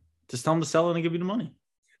sell it. Just tell them to sell it and give you the money.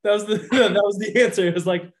 That was the answer. It was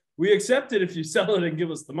like, "We accept it if you sell it and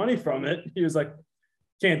give us the money from it." He was like,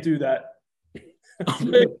 "Can't do that."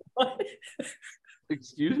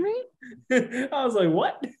 Excuse me? I was like,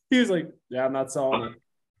 "What?" He was like, "Yeah, I'm not selling it."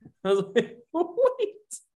 I was like, "Wait."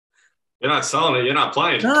 You're not selling it. You're not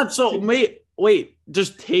playing. God, so wait,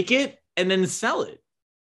 just take it and then sell it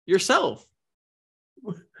yourself.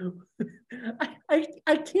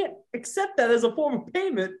 I can't accept that as a form of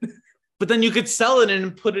payment. But then you could sell it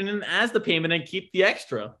and put it in as the payment and keep the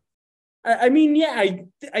extra. I mean, yeah,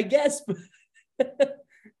 I guess, but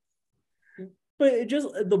it just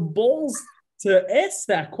the balls to ask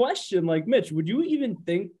that question. Like, Mitch, would you even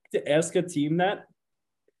think to ask a team that?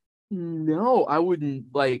 No, I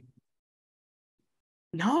wouldn't like.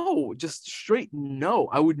 No, just straight no.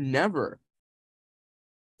 I would never.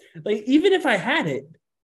 Like, even if I had it,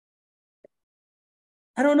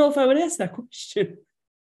 I don't know if I would ask that question.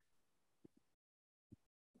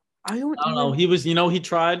 I don't know. He was, he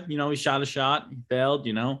tried, he shot a shot, he failed,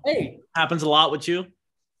 Hey, happens a lot with you.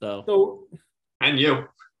 So And you.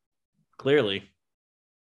 clearly,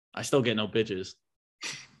 I still get no bitches.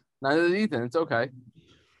 Neither did Ethan. It's okay.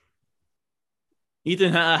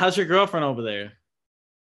 Ethan, how's your girlfriend over there?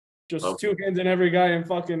 just two hands in every guy in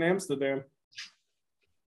fucking Amsterdam.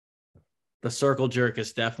 The circle jerk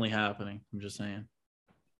is definitely happening. I'm just saying.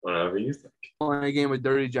 Whatever you think. Playing a game with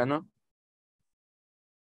Dirty Jenna.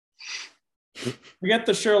 Forget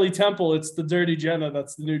the Shirley Temple. It's the Dirty Jenna.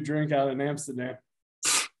 That's the new drink out in Amsterdam.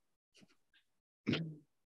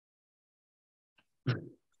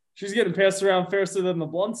 She's getting passed around faster than the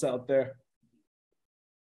blunts out there.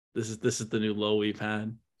 This is the new low we've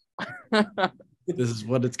had. This is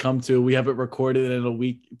what it's come to. We have it recorded in a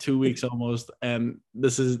week, 2 weeks almost, and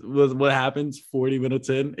this is what happens. 40 minutes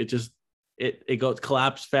in, it goes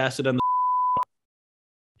collapse faster than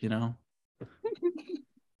the.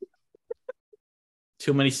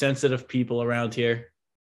 Too many sensitive people around here.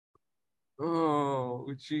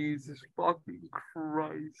 Oh, Jesus fucking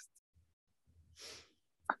Christ.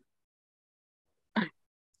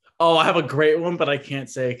 Oh, I have a great one, but I can't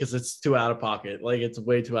say it because it's too out of pocket. Like, it's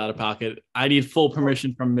way too out of pocket. I need full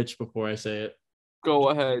permission from Mitch before I say it. Go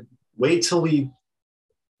ahead. Wait till we.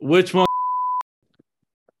 Which one?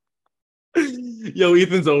 Yo,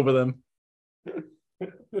 Ethan's over them.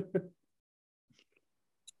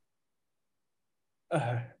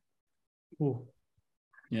 Yeah.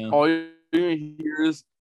 All you're gonna hear is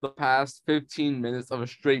the past 15 minutes of a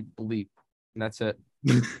straight bleep. And that's it.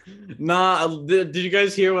 Nah, did you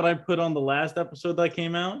guys hear what I put on the last episode that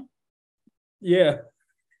came out? Yeah.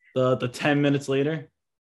 The 10 minutes later?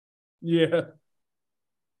 Yeah.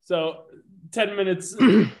 So 10 minutes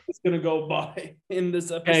is gonna go by in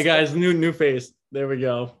this episode. Hey guys, new face. There we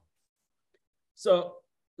go. So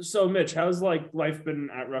Mitch, how's life been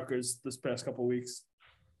at Rutgers this past couple weeks?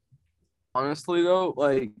 Honestly, though,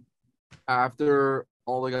 after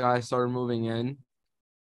all the guys started moving in,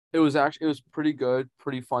 it was pretty good,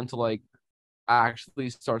 pretty fun to actually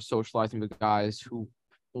start socializing with guys who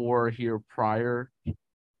were here prior,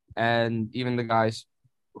 and even the guys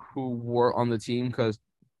who were on the team, because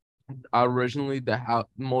originally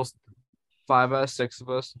most 5 of us, 6 of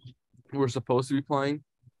us were supposed to be playing,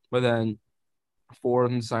 but then 4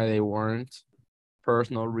 of them decided they weren't,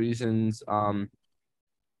 personal reasons,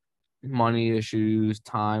 money issues,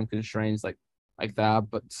 time constraints, like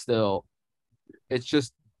that. But still, it's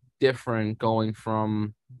just different going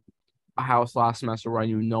from a house last semester where I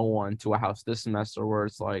knew no one to a house this semester where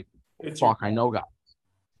it's I know guys.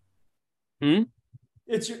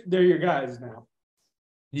 They're your guys now.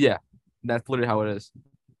 Yeah, that's literally how it is.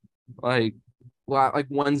 Like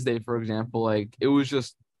Wednesday, for example, it was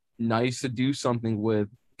just nice to do something with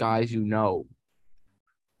guys you know.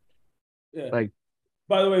 Yeah.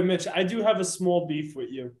 By the way, Mitch, I do have a small beef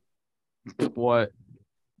with you. What?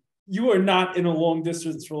 You are not in a long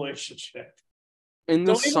distance relationship. In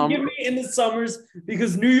the Don't even summer, give me in the summers,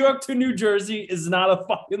 because New York to New Jersey is not a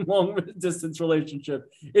fucking long distance relationship.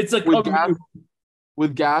 It's a with commute.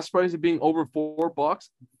 with gas prices being over $4,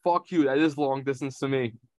 fuck you. That is long distance to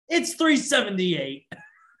me. It's 378.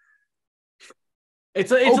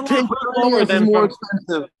 It's a lot lower than more from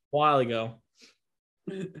expensive. a while ago.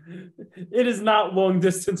 It is not long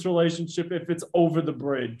distance relationship if it's over the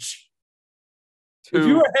bridge. Two. If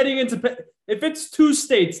you are heading if it's 2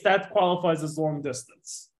 states, that qualifies as long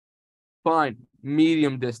distance. Fine,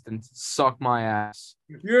 medium distance. Suck my ass.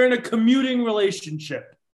 You're in a commuting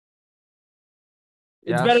relationship.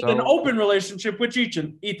 It's Yeah, better than an open relationship, which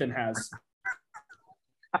Ethan has.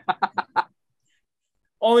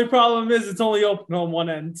 Only problem is it's only open on one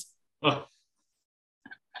end.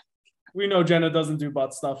 We know Jenna doesn't do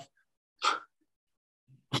butt stuff.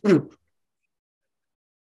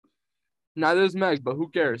 Neither is Meg, but who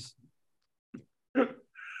cares?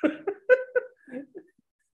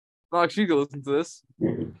 Like she can listen to this.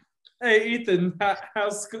 Hey, Ethan,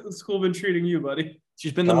 how's school been treating you, buddy?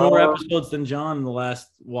 She's been to more episodes than John in the last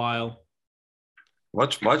while.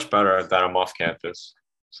 Much better that I'm off campus.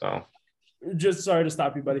 So Just sorry to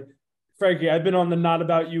stop you, buddy. Frankie, I've been on the Not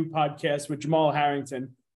About You podcast with Jamal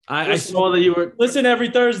Harrington. I saw that you were. Listen every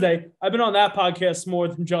Thursday. I've been on that podcast more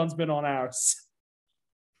than John's been on ours.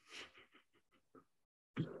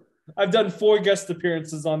 I've done 4 guest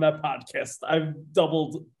appearances on that podcast. I've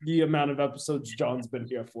doubled the amount of episodes John's been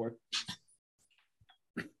here for.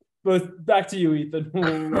 But back to you, Ethan.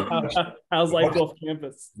 How's life off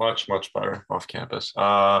campus? much better off campus.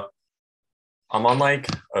 I'm on like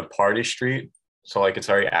a party street, so like it's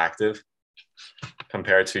very active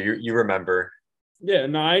compared to you remember. Yeah,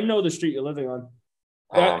 no, I know the street you're living on.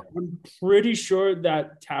 I'm pretty sure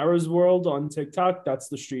that Tara's World on TikTok, that's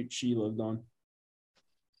the street she lived on.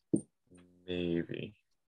 Maybe.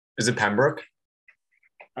 Is it Pembroke?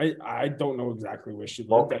 I don't know exactly where she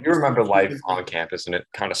Well, lived. you remember life on campus and it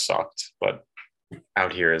kind of sucked, but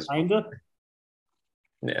out here is Kinda?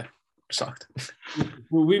 Yeah, sucked.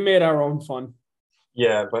 We made our own fun.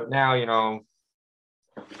 Yeah, but now,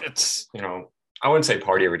 it's, I wouldn't say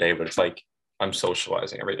party every day, but it's like I'm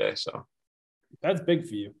socializing every day. So That's big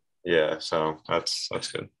for you. yeah, so that's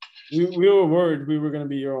good. We were worried we were going to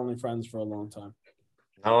be your only friends for a long time.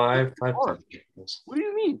 No, I've What do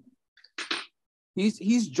you mean?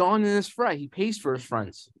 He's John in his frat. He pays for his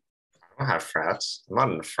friends. I don't have frats. I'm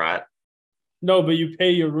not in a frat. No, but you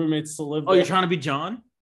pay your roommates to live Oh, there. you're trying to be John?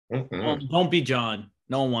 Mm-mm. Well, don't be John.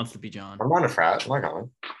 No one wants to be John. I'm not in a frat. I'm not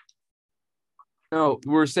going. No,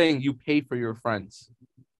 we're saying you pay for your friends.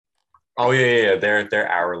 Oh yeah.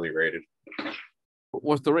 They're hourly rated.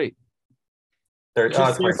 What's the rate? They're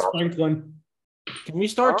Just $20. says Franklin. Can we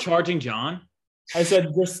start charging John? I said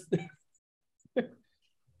just.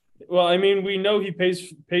 Well, I mean, we know he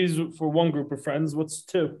pays for one group of friends. What's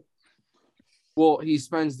 2? Well, he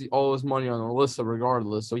spends all his money on Alyssa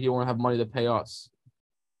regardless, so he won't have money to pay us.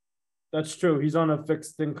 That's true. He's on a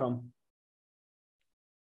fixed income.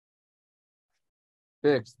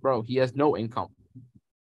 Fixed, bro. He has no income.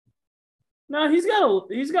 No, he's got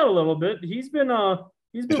a little bit. He's been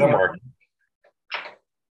working.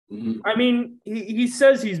 I mean, he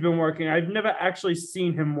says he's been working. I've never actually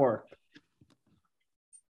seen him work.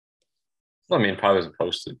 I mean, probably wasn't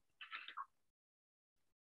posted.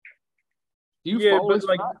 Do you Yeah, follow but his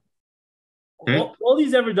like, frat? all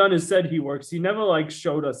he's ever done is said he works. He never like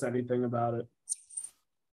showed us anything about it.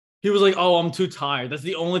 He was like, "Oh, I'm too tired." That's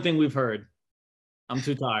the only thing we've heard. I'm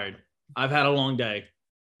too tired. I've had a long day.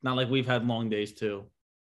 Not like we've had long days too,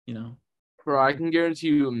 Bro, I can guarantee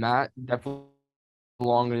you, Matt definitely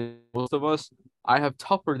longer than most of us. I have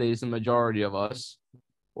tougher days than the majority of us,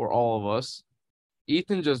 or all of us.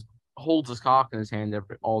 Ethan just holds his cock in his hand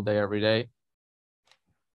all day, every day.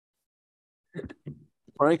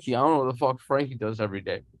 Frankie, I don't know what the fuck Frankie does every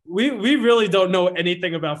day. We really don't know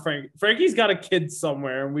anything about Frank. Frankie's got a kid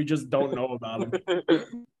somewhere, and we just don't know about him.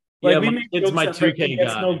 Yeah, we my make kid's jokes my that Frankie 2K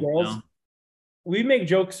gets guy. no girls. We make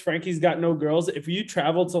jokes. Frankie's got no girls. If you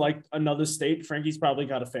travel to like another state, Frankie's probably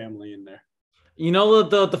got a family in there. You know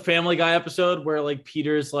the Family Guy episode where like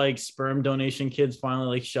Peter's like sperm donation kids finally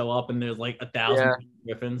like show up and there's like 1,000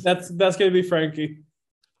 griffins. That's gonna be Frankie.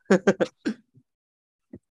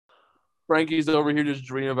 Frankie's over here just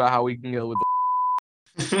dreaming about how we can get with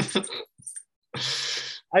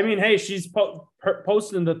I mean, hey, she's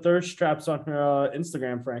posting the thirst traps on her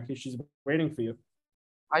Instagram, Frankie. She's waiting for you.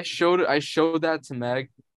 I showed that to Meg,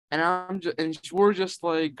 and we're just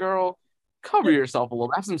like, girl, cover yourself a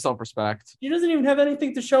little. Have some self-respect. She doesn't even have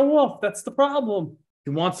anything to show off. That's the problem. He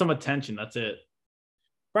wants some attention. That's it.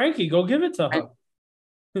 Frankie, go give it to her.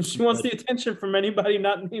 And she wants the attention from anybody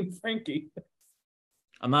not named Frankie.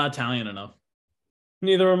 I'm not Italian enough.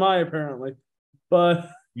 Neither am I, apparently. But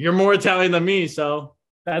You're more Italian than me, so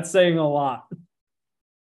That's saying a lot.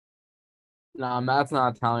 Nah, Matt's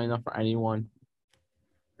not Italian enough for anyone.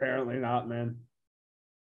 Apparently not, man.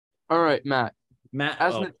 All right, Matt. Matt.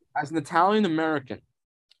 As an Italian American,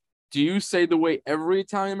 do you say the way every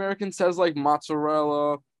Italian American says, like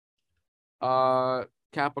mozzarella, capicola,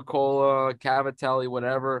 cavatelli,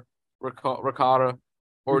 whatever, ricotta,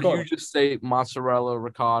 or do you just say mozzarella,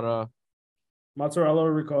 ricotta? Mozzarella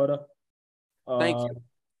or ricotta. Thank you.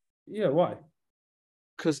 Yeah, why?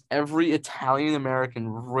 Because every Italian American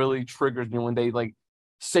really triggers me when they like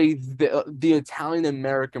say the Italian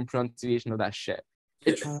American pronunciation of that shit.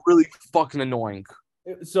 It's really fucking annoying.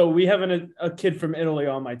 So we have a kid from Italy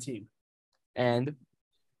on my team, and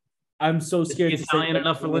I'm so scared. Is Italian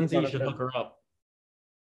enough for Lindsay? You should hook her up.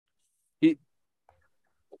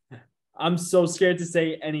 I'm so scared to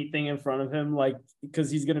say anything in front of him, like because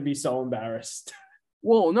he's gonna be so embarrassed.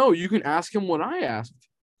 Well, no, you can ask him what I asked.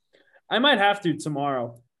 I might have to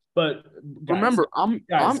tomorrow, but guys, remember,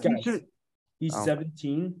 he's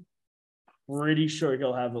 17. Pretty sure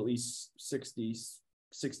he'll have at least 60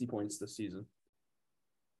 points this season.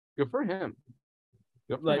 Good for him.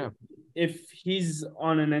 If he's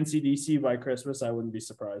on an NCDC by Christmas, I wouldn't be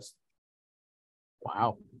surprised.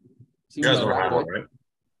 Wow. You guys don't have one, right?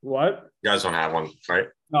 What? You guys don't have one, right?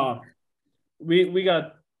 No. We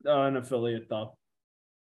got an affiliate though.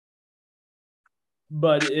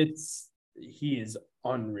 But he is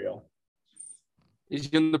unreal. Is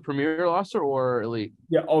he in the Premier roster or Elite?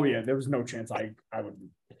 Yeah. Oh yeah. There was no chance I would.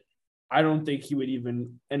 I don't think he would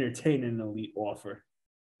even entertain an Elite offer.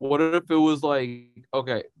 What if it was like,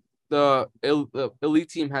 okay, the Elite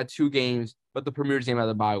team had 2 games, but the Premier team had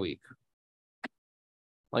a bye week,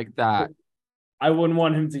 like that? I wouldn't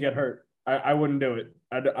want him to get hurt. I wouldn't do it.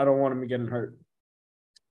 I don't want him getting hurt.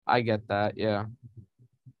 I get that. Yeah.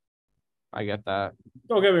 I get that.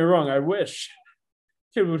 Don't get me wrong. I wish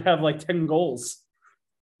kid would have like 10 goals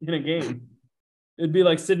in a game. It'd be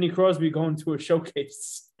like Sidney Crosby going to a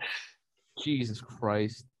showcase. Jesus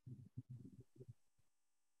Christ.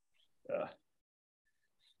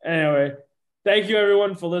 Anyway, thank you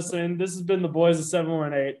everyone for listening. This has been the Boys of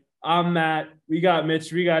 718. I'm Matt. We got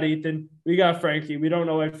Mitch. We got Ethan. We got Frankie. We don't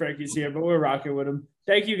know why Frankie's here, but we're rocking with him.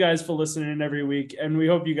 Thank you guys for listening every week, and we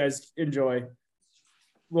hope you guys enjoy.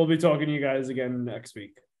 We'll be talking to you guys again next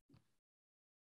week.